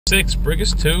6,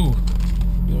 Brigus 2. You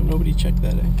know, nobody checked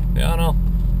that, eh? Yeah, I know.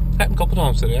 Happened a couple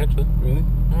times today, actually. Really?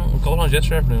 Yeah, a couple times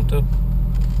yesterday afternoon, too.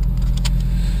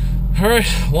 Alright,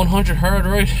 100 hard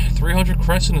right, 300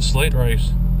 crescent and slate right.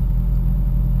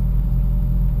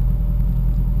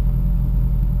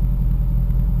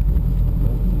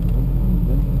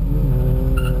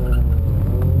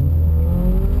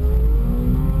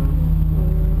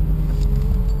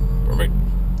 Perfect.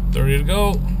 30 to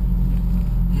go.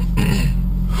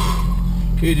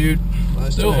 Okay, dude.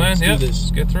 Last Still, time. man. Let's Yep. do this.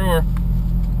 Let's get through her.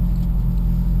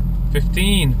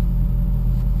 15.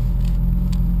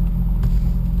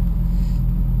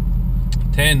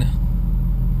 10.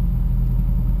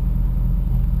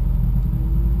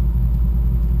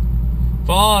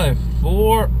 5,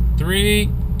 4, 3,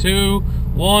 2,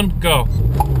 1, go.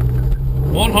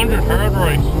 100 hard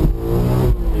right.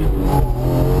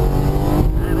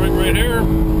 Hard right here.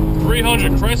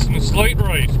 300 crescent and slate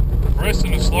right.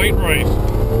 Crescent and slate right.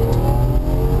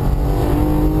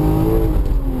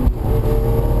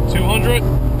 200.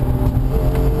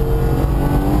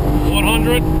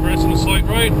 100 crescent and slate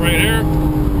right here.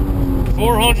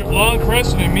 400 long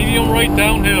crescent and medium right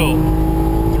downhill.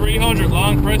 300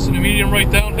 long crescent and medium right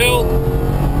downhill.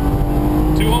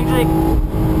 200.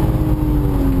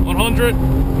 100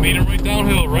 medium right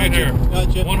downhill right here.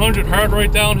 Gotcha. 100 hard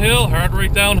right downhill, hard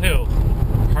right downhill.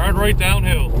 Hard right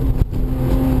downhill.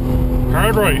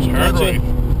 Hard right, hard Gotcha. right.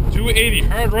 280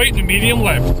 hard right and medium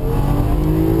left.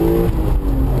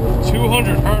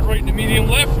 200 hard right and medium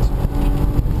left.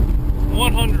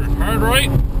 100 hard right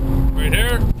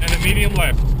here, and a medium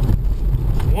left.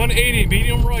 180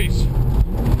 medium right.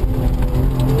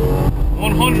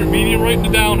 100 medium right in the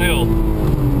downhill.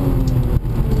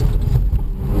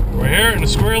 Right here, and a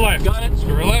square left. Got it.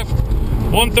 Square left.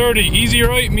 130 easy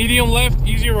right, medium left,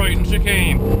 easy right in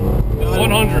chicane.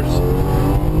 100s.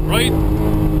 Right.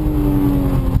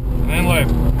 And then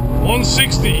left.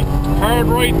 160 hard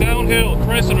right downhill.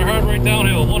 Crescent or hard right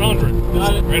downhill. 100.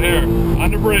 Got it. Right here.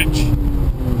 On the bridge.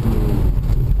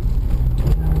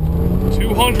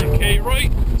 200k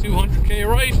right. 200k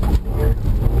right.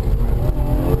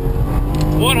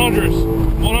 100s.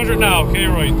 100 now. K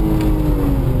right.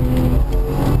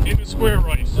 In the square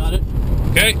right. Got it.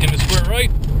 Okay, in the square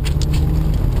right.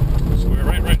 Square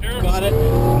right here. Got it.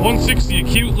 160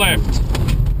 acute left.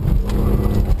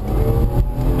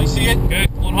 I see it. Okay,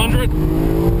 100.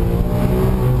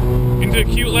 Into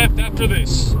acute left after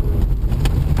this.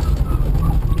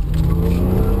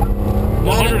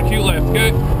 100 acute left,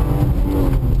 okay.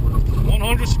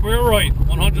 100 square right.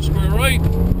 100 square right.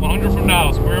 100 from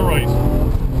now, square right.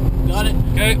 Got it.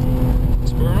 Okay,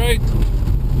 square right.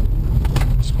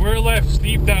 Square left,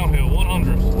 steep downhill,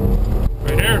 100.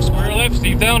 Right here, square left,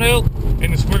 steep downhill.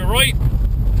 In the square right.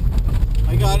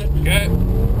 I got it. Okay.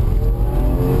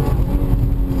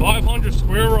 500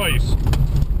 square right.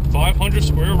 500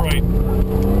 square right.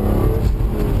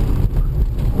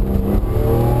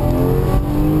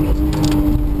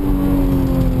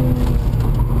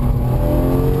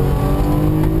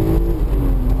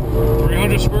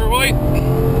 Square right.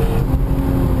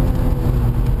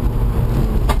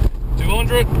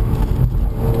 200.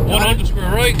 100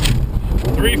 square right.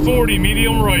 340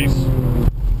 medium right.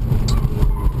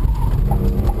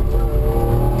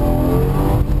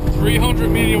 300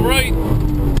 medium right.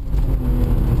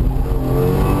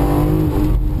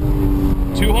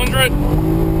 200.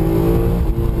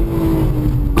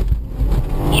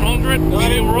 100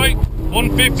 medium right.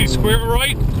 150 square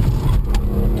right.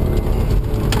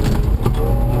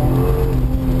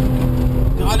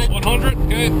 Got it. 100,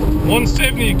 okay.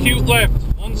 170 acute left.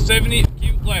 170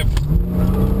 acute left.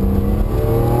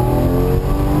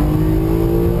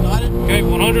 Got it. Okay,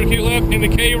 100 acute left. In the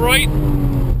K right.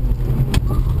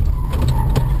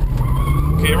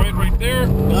 K right there.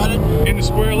 Got it. In the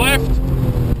square left.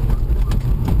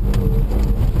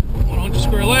 100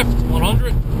 square left.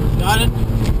 100. Got it.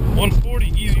 140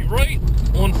 easy right.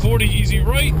 140 easy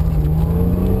right.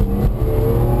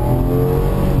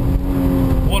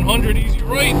 100 easy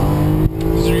right.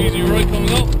 Is there easy right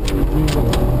coming up?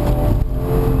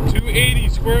 280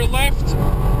 square left.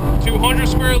 200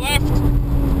 square left.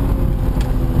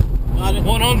 Got it.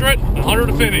 100. 100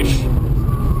 to finish.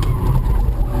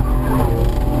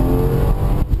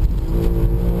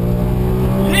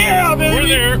 Yeah, baby. We're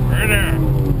there. We're there.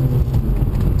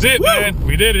 That's it, Woo! man.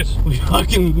 We did it. We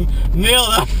fucking nailed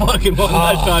that fucking one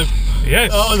that time.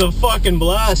 Yes. That was a fucking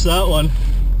blast, that one.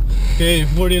 Okay,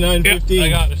 49.50. Yep, I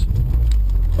got it.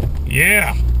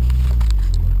 Yeah.